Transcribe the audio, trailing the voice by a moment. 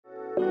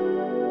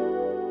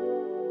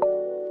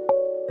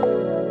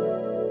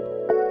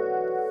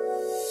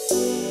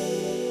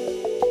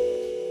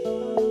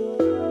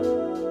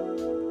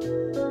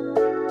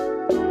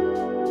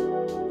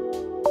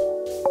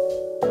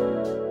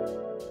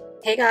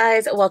Hey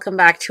guys, welcome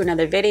back to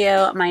another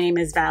video. My name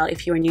is Val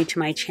if you are new to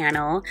my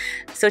channel.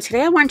 So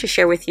today I wanted to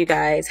share with you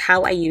guys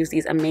how I use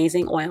these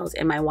amazing oils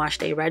in my wash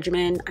day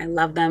regimen. I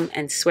love them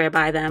and swear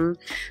by them.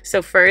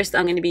 So first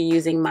I'm going to be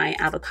using my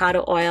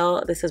avocado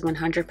oil. This is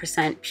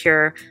 100%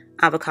 pure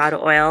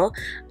avocado oil.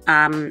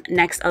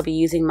 Next I'll be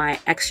using my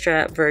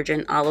extra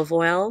virgin olive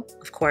oil,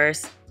 of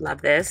course,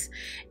 love this,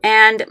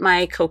 and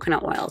my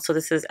coconut oil. So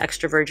this is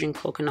extra virgin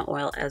coconut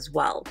oil as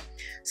well.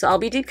 So I'll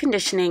be deep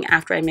conditioning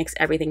after I mix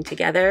everything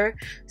together.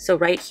 So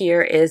right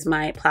here is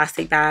my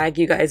plastic bag.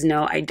 You guys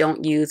know I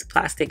don't use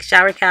plastic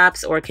shower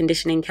caps or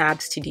conditioning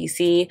caps to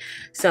DC,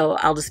 so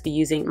I'll just be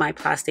using my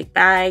plastic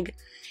bag.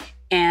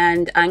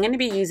 And I'm going to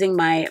be using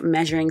my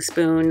measuring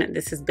spoon.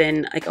 This has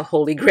been like a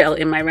holy grail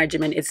in my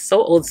regimen. It's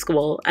so old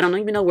school. I don't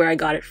even know where I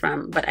got it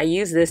from, but I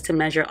use this to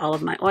measure all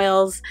of my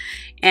oils,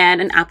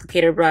 and an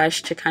applicator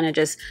brush to kind of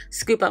just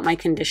scoop up my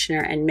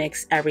conditioner and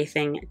mix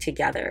everything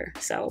together.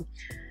 So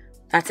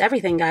that's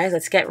everything, guys.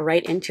 Let's get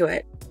right into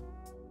it.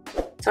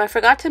 So I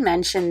forgot to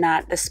mention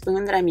that the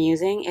spoon that I'm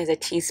using is a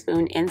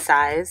teaspoon in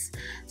size.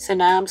 So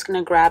now I'm just going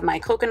to grab my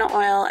coconut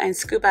oil and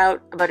scoop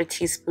out about a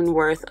teaspoon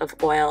worth of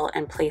oil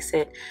and place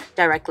it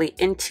directly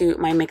into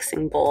my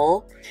mixing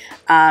bowl.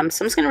 So I'm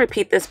just going to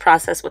repeat this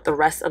process with the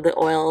rest of the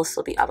oils,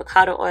 so the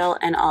avocado oil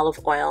and olive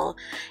oil.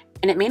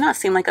 And it may not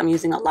seem like I'm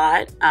using a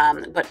lot,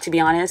 but to be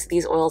honest,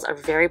 these oils are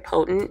very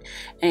potent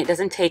and it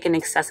doesn't take an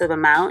excessive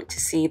amount to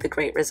see the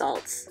great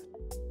results.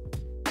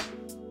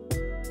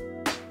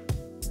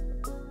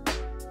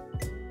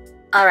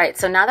 Alright,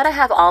 so now that I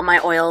have all my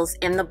oils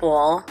in the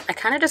bowl, I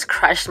kind of just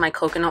crushed my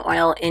coconut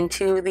oil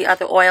into the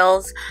other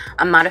oils.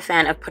 I'm not a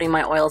fan of putting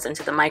my oils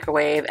into the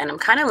microwave, and I'm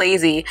kind of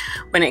lazy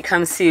when it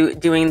comes to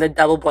doing the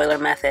double boiler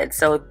method,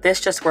 so this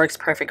just works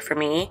perfect for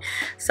me.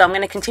 So I'm going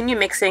to continue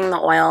mixing the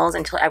oils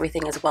until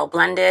everything is well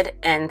blended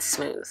and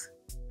smooth.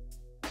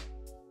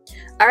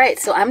 Alright,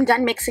 so I'm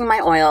done mixing my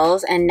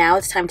oils, and now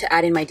it's time to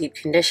add in my deep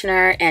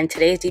conditioner. And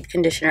today's deep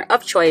conditioner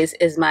of choice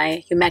is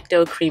my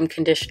Humecto cream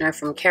conditioner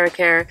from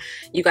Care.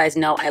 You guys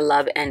know I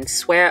love and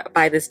swear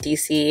by this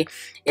DC.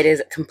 It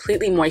is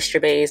completely moisture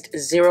based,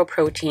 zero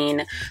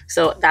protein,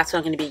 so that's what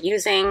I'm going to be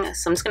using.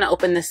 So I'm just going to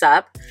open this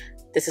up.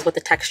 This is what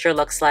the texture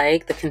looks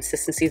like. The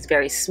consistency is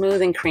very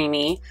smooth and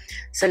creamy.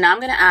 So now I'm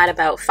going to add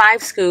about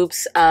 5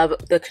 scoops of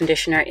the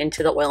conditioner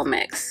into the oil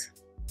mix.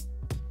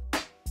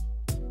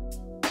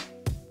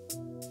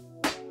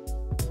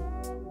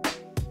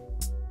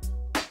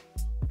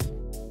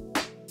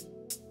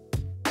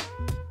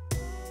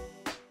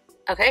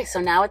 Okay, so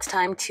now it's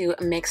time to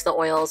mix the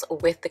oils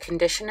with the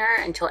conditioner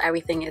until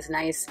everything is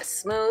nice,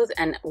 smooth,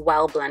 and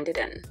well blended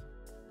in.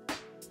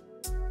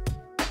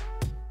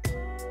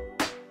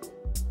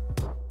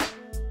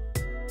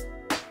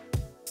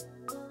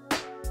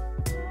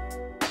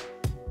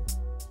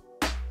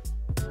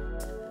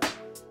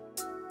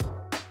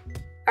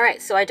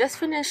 Alright, so I just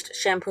finished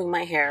shampooing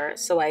my hair.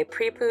 So I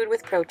pre-pooed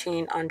with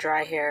protein on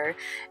dry hair,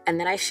 and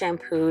then I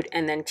shampooed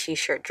and then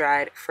t-shirt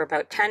dried for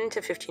about 10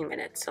 to 15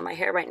 minutes. So my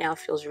hair right now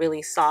feels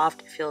really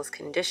soft, feels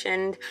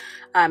conditioned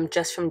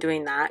just from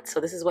doing that. So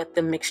this is what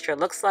the mixture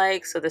looks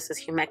like. So this is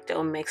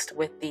Humecto mixed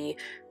with the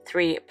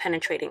 3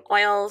 penetrating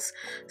oils.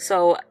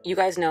 So you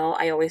guys know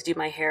I always do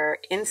my hair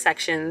in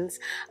sections,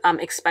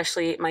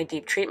 especially my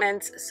deep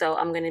treatments. So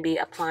I'm going to be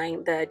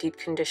applying the deep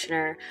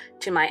conditioner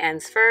to my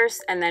ends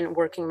first and then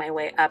working my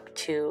way up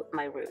to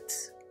my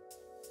roots.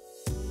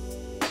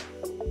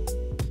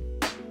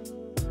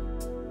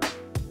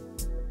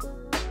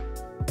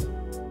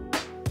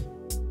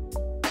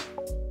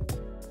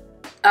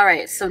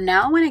 Alright, so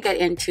now I want to get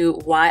into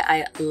why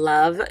I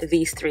love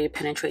these 3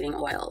 penetrating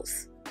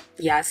oils.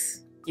 Yes,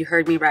 you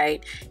heard me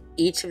right.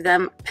 Each of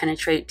them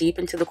penetrate deep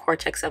into the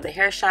cortex of the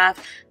hair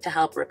shaft to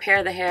help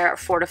repair the hair,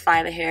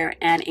 fortify the hair,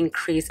 and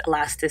increase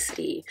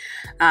elasticity.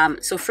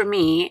 So for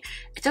me,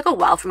 it took a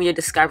while for me to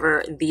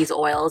discover these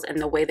oils and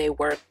the way they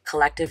work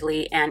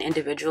collectively and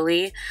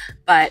individually,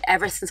 but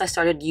ever since I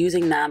started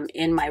using them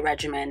in my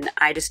regimen,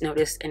 I just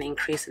noticed an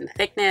increase in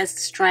thickness,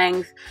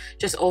 strength,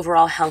 just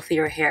overall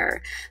healthier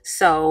hair.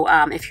 So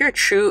if you're a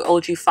true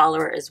OG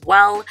follower as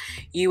well,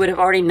 you would have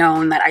already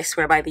known that I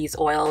swear by these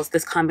oils.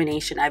 This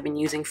combination I've been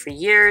using for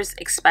years,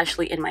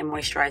 especially in my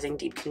moisturizing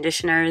deep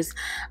conditioners.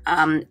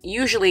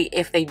 Usually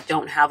if they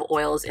don't have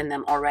oils in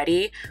them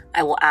already,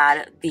 I will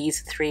add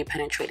these 3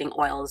 penetrating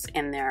oils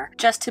in there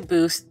just to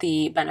boost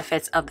the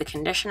benefits of the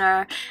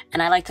conditioner,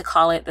 and I like to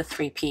call it the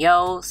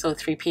 3PO. So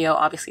 3PO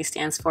obviously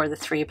stands for the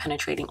 3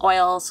 penetrating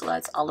oils, so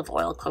that's olive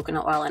oil,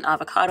 coconut oil, and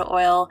avocado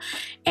oil.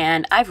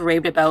 And I've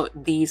raved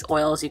about these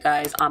oils, you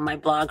guys, on my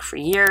blog for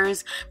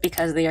years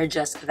because they are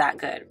just that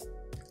good.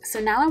 So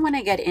now I want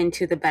to get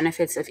into the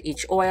benefits of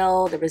each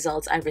oil, the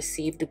results I've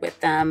received with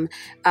them,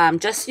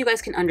 just so you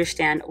guys can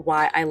understand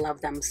why I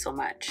love them so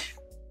much.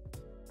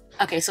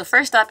 Okay, so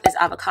first up is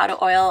avocado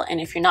oil,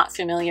 and if you're not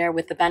familiar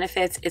with the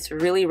benefits, it's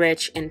really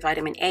rich in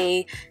vitamin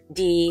A,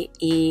 D,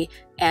 E,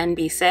 and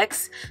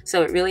B6.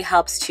 So it really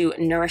helps to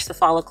nourish the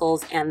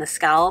follicles and the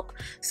scalp.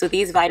 So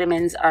these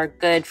vitamins are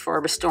good for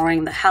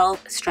restoring the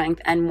health,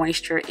 strength, and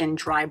moisture in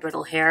dry,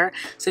 brittle hair.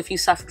 So if you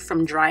suffer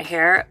from dry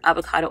hair,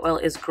 avocado oil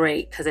is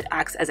great because it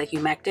acts as a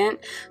humectant.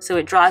 So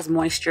it draws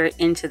moisture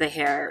into the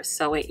hair.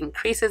 So it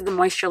increases the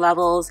moisture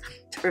levels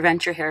to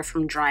prevent your hair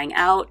from drying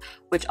out,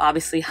 which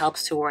obviously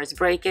helps towards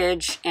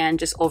breakage and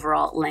just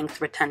overall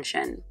length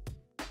retention.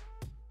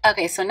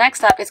 Okay, so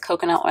next up is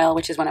coconut oil,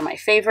 which is one of my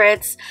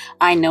favorites.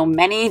 I know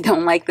many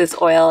don't like this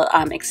oil,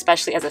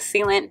 especially as a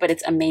sealant, but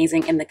it's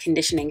amazing in the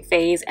conditioning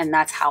phase, and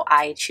that's how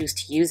I choose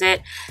to use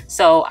it.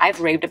 So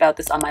I've raved about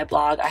this on my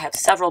blog. I have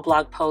several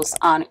blog posts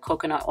on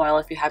coconut oil.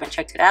 If you haven't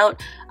checked it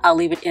out, I'll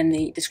leave it in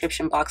the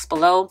description box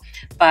below.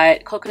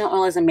 But coconut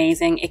oil is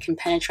amazing. It can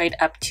penetrate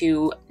up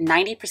to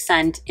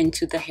 90%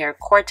 into the hair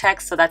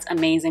cortex, so that's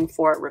amazing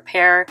for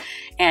repair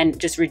and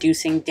just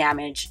reducing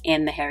damage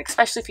in the hair,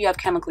 especially if you have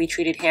chemically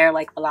treated hair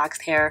like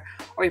relaxed hair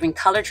or even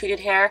color treated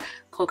hair.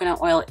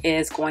 Coconut oil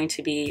is going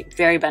to be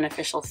very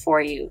beneficial for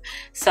you.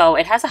 So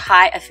it has a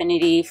high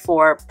affinity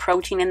for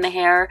protein in the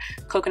hair.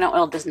 Coconut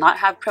oil does not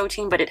have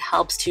protein, but it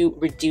helps to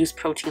reduce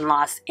protein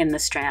loss in the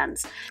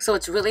strands. So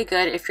it's really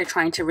good if you're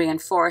trying to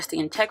reinforce the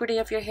integrity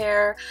of your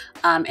hair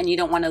and you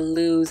don't want to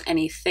lose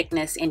any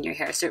thickness in your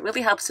hair. So it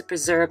really helps to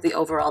preserve the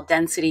overall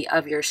density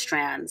of your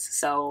strands.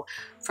 So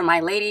for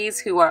my ladies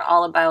who are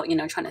all about,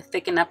 trying to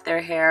thicken up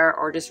their hair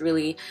or just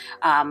really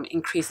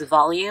increase the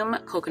volume,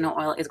 coconut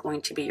oil is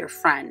going to be your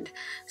friend.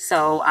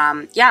 So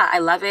yeah, I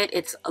love it.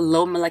 It's a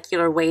low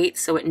molecular weight,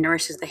 so it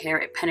nourishes the hair.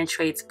 It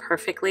penetrates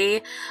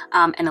perfectly,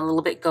 and a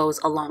little bit goes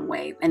a long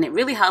way. And it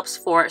really helps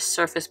for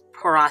surface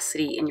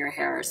porosity in your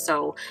hair.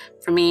 So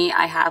for me,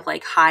 I have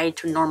like high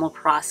to normal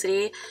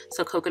porosity.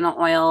 So coconut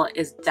oil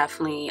is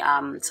definitely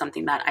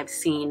something that I've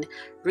seen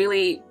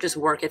really just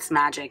work its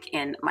magic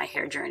in my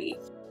hair journey.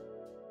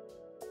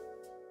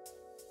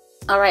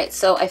 Alright,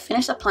 so I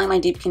finished applying my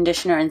deep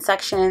conditioner in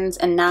sections,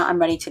 and now I'm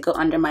ready to go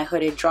under my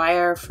hooded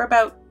dryer for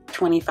about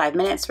 25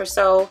 minutes or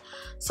so.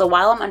 So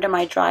while I'm under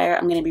my dryer,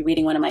 I'm going to be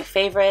reading one of my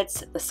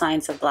favorites, The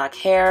Science of Black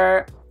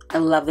Hair. I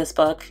love this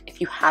book.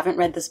 If you haven't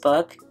read this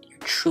book, you're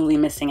truly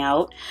missing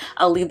out.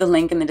 I'll leave the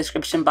link in the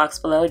description box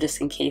below just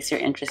in case you're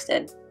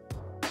interested.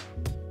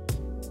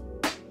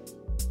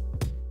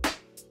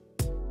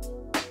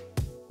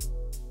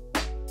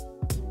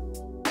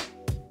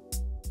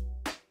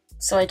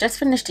 So I just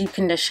finished deep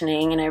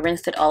conditioning and I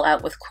rinsed it all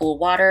out with cool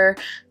water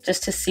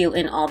just to seal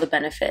in all the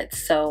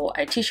benefits. So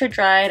I t-shirt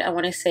dried, I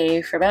want to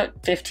say for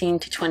about 15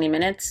 to 20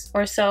 minutes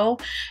or so.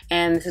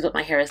 And this is what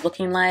my hair is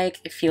looking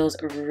like. It feels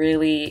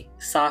really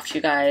soft,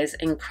 you guys,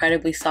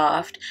 incredibly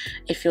soft.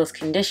 It feels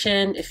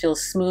conditioned, it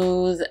feels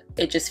smooth,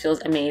 it just feels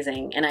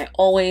amazing. And I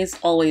always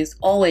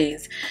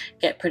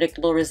get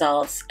predictable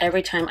results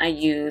every time I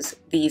use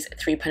these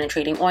 3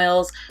 penetrating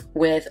oils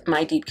with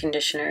my deep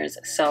conditioners.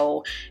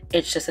 So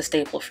it's just a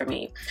staple for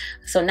me.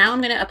 So now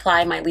I'm going to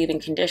apply my leave-in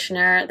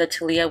conditioner, the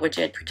Talia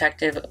Widget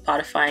Protective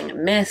Bodifying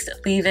Mist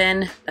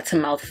leave-in. That's a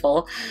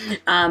mouthful.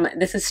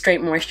 This is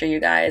straight moisture, you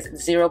guys.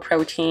 Zero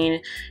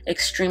protein,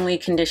 extremely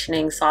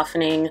conditioning,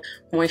 softening,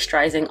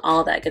 moisturizing,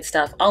 all that good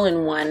stuff all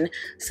in one.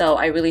 So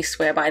I really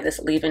swear by this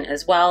leave-in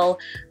as well.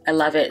 I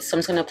love it. So I'm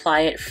just going to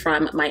apply it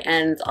from my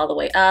ends all the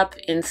way up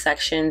in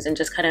sections and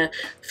just kind of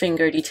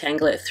finger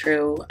detangle it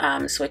through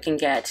so it can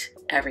get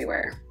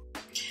everywhere.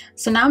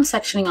 So now I'm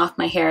sectioning off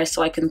my hair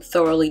so I can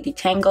thoroughly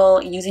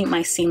detangle using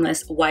my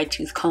seamless wide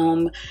tooth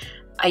comb.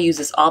 I use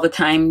this all the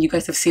time. You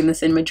guys have seen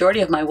this in majority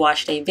of my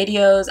wash day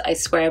videos. I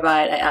swear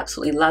by it. I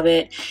absolutely love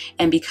it.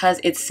 And because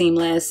it's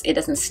seamless, it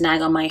doesn't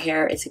snag on my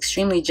hair. It's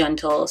extremely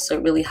gentle, so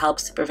it really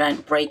helps to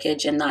prevent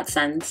breakage in that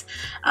sense.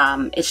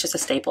 It's just a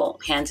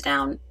staple, hands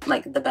down,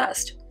 like the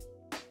best.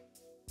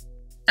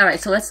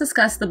 Alright, so let's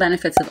discuss the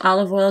benefits of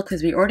olive oil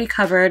because we already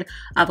covered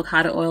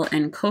avocado oil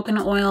and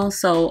coconut oil.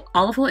 So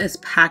olive oil is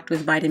packed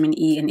with vitamin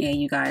E and A,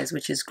 you guys,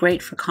 which is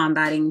great for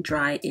combating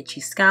dry,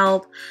 itchy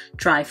scalp,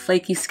 dry,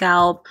 flaky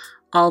scalp,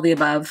 all the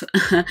above.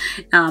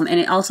 And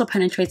it also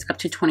penetrates up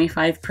to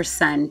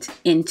 25%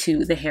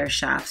 into the hair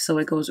shaft. So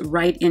it goes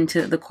right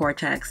into the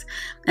cortex.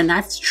 And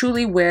that's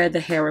truly where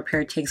the hair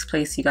repair takes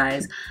place, you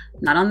guys.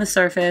 Not on the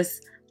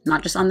surface,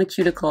 not just on the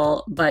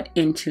cuticle, but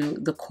into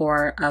the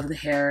core of the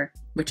hair,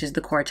 which is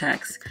the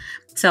cortex.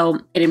 So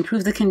it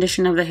improves the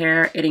condition of the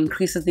hair. It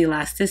increases the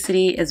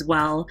elasticity as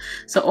well.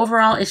 So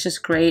overall, it's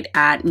just great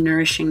at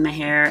nourishing the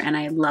hair. And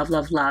I love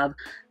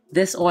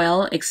this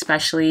oil,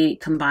 especially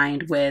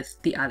combined with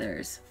the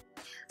others.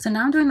 So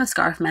now I'm doing the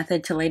scarf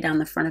method to lay down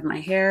the front of my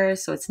hair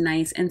so it's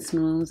nice and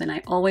smooth, and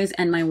I always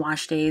end my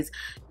wash days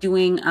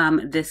doing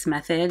this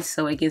method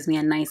so it gives me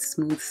a nice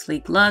smooth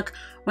sleek look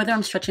whether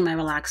I'm stretching my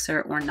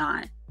relaxer or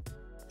not.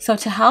 So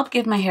to help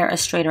give my hair a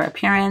straighter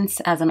appearance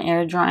as I'm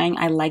air drying,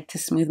 I like to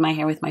smooth my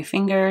hair with my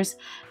fingers.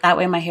 That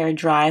way my hair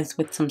dries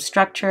with some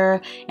structure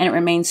and it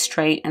remains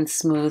straight and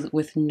smooth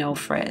with no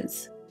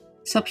frizz.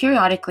 So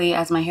periodically,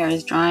 as my hair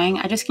is drying,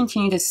 I just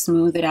continue to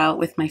smooth it out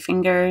with my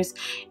fingers,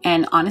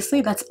 and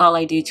honestly, that's all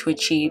I do to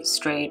achieve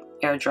straight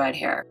air-dried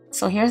hair.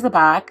 So here's the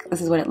back.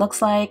 This is what it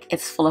looks like.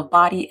 It's full of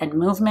body and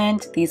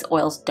movement. These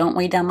oils don't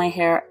weigh down my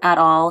hair at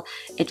all.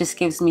 It just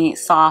gives me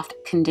soft,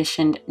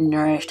 conditioned,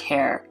 nourished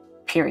hair,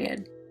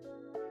 period.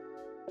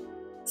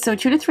 So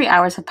 2 to 3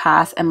 hours have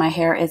passed and my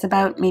hair is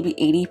about maybe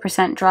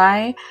 80%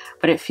 dry,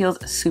 but it feels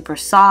super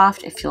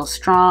soft. It feels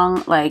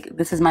strong. Like,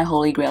 this is my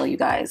holy grail, you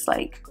guys.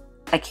 Like,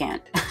 I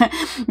can't.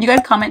 You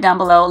guys comment down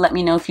below. Let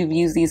me know if you've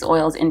used these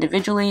oils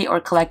individually or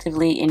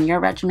collectively in your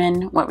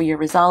regimen. What were your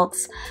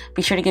results?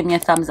 Be sure to give me a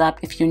thumbs up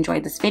if you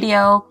enjoyed this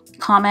video.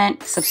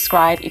 Comment,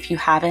 subscribe if you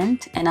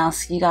haven't, and I'll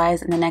see you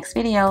guys in the next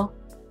video.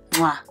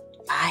 Mwah.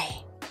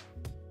 Bye.